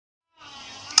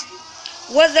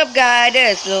What's up guys,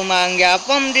 this is Manga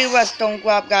from the Western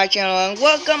Crab Guy channel and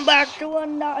welcome back to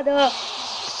another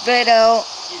video.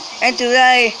 And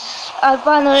today I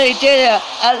finally did it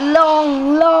at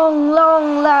long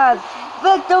last.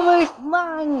 Victory is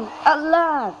mine at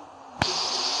last.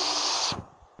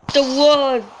 The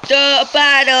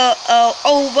battle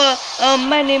over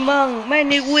many months,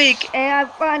 many weeks, and I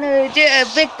finally did it.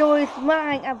 Victory is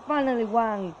mine. I finally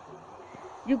won.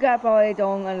 You guys probably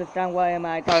don't understand what am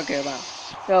I talking about.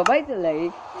 So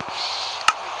basically,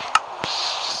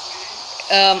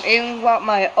 in what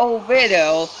my old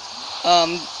video,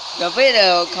 the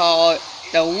video called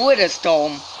the Water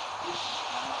Storm,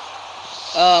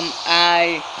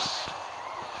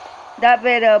 that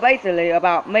video basically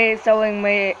about me showing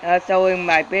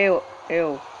my build.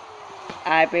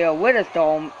 I built a Water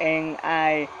Storm and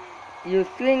I use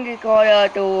screen recorder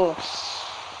to,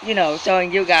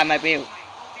 showing you guys my build.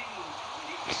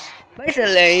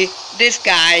 Basically, this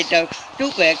guy, the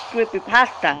stupid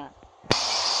CREEPYPASTA,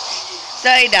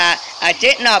 say that I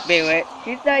did not build it.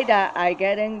 He said that I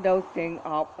getting those things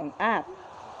off an app.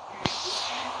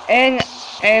 And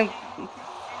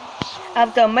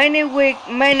after many weeks,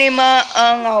 many months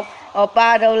of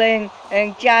battling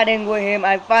and chatting with him,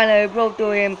 I finally proved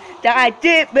to him that I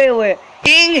did build it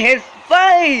in his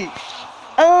face.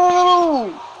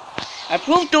 Oh! I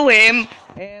proved to him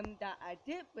that I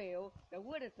did build the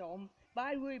Water Storm, but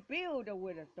I rebuild the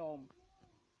Water Storm.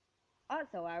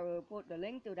 Also, I will put the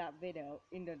link to that video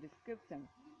in the description.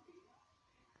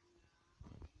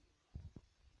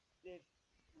 This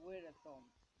Water Storm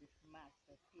is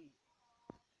masterpiece.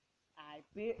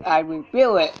 I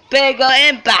rebuild it bigger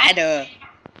and better.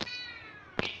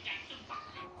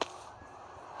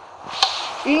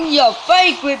 In your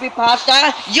face,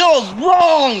 CREEPYPASTA, you're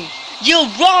wrong! You're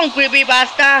wrong,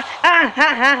 CREEPYPASTA! Ah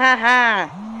ha ha ha ha!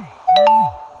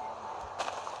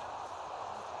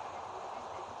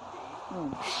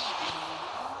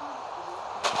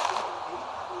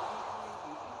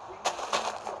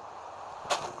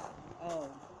 Oh.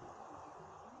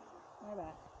 My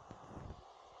bad.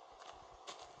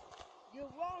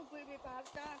 You're wrong,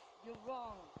 CREEPYPASTA! You're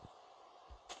wrong!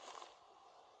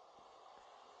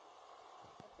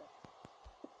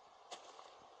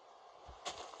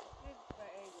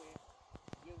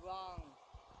 You're wrong.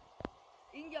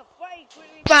 In your face,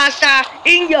 CREEPYPASTA!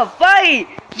 In your face!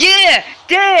 Yeah!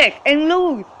 Dig and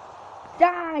lose!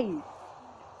 Die!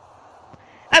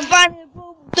 I finally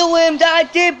proved to him that I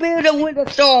did build a Water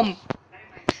Storm!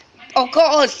 Of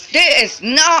course, there is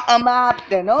not a map,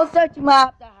 there's no such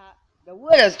map that has the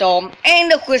Water Storm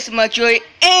and the Christmas tree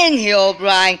and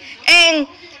Herobrine and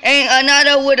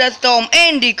another Water Storm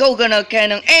and the Coconut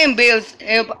Cannon and Bill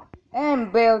Cyber,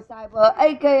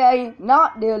 aka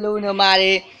not the Lunar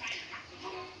Mighty,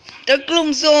 the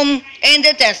Gloomstorm and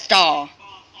the Death Star.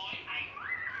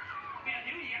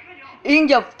 In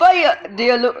your face,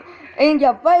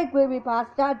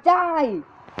 CREEPYPASTA, die!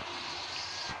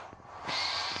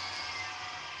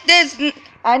 This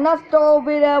I not stole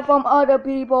video from other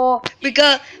people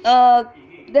because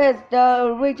this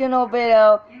the original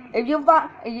video. If you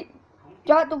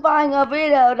try to find a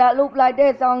video that look like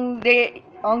this on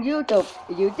YouTube,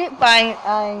 you did find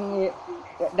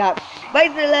that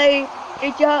basically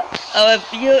it's just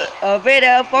a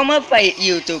video from a fake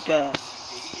YouTuber.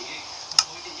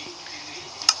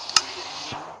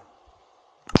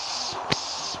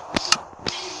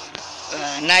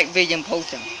 Night vision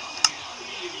potion.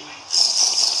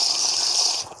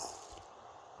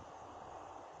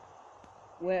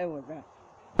 Where was that?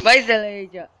 Basically,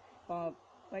 just from a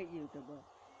fake YouTuber.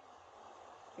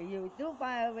 If you do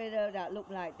find a video that look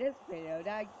like this video,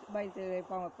 that's basically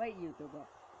from a fake YouTuber.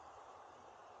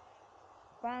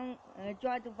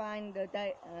 Try to find the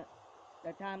day,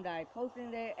 the time that I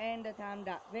posted it, and the time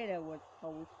that video was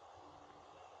posted.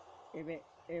 If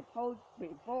it posts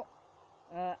before,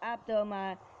 after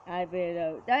my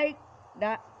video date,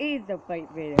 that is a fake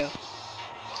video.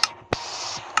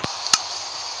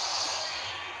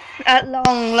 At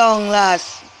long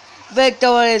last,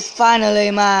 victory is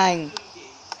finally mine.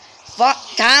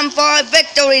 Time for a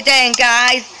victory dance,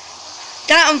 guys.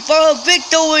 Time for a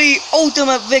victory,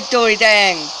 ultimate victory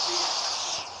dance.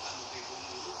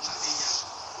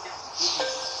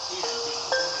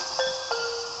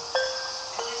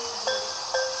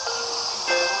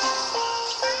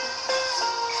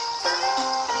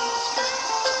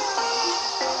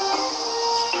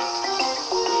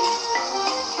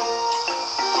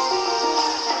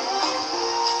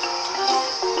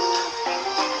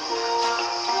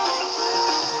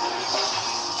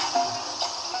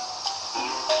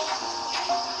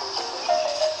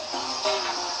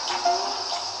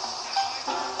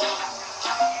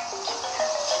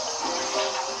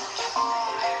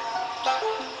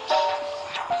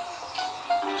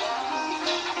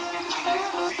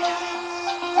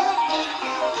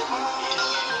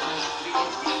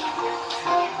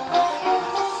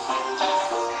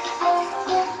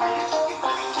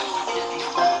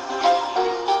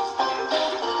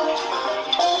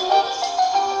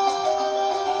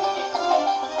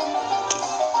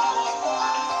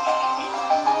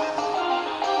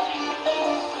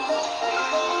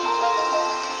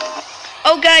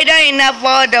 Okay, that enough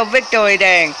for the victory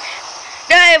then.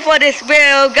 That is for this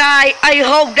video, guys. I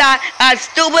hope that a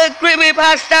stupid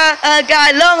creepypasta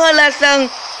guy learn a lesson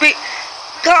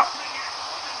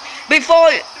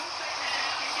before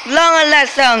learn a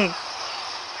lesson.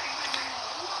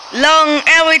 Learn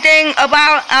everything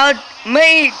about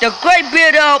me, the great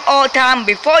builder of all time.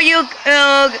 Before you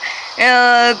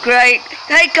create,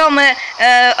 take comment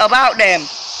about them.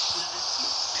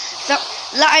 So,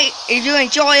 like if you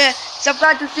enjoy it,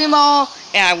 subscribe to see more,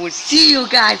 and I will see you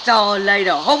guys all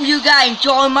later. Hope you guys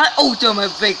enjoy my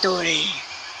ultimate victory.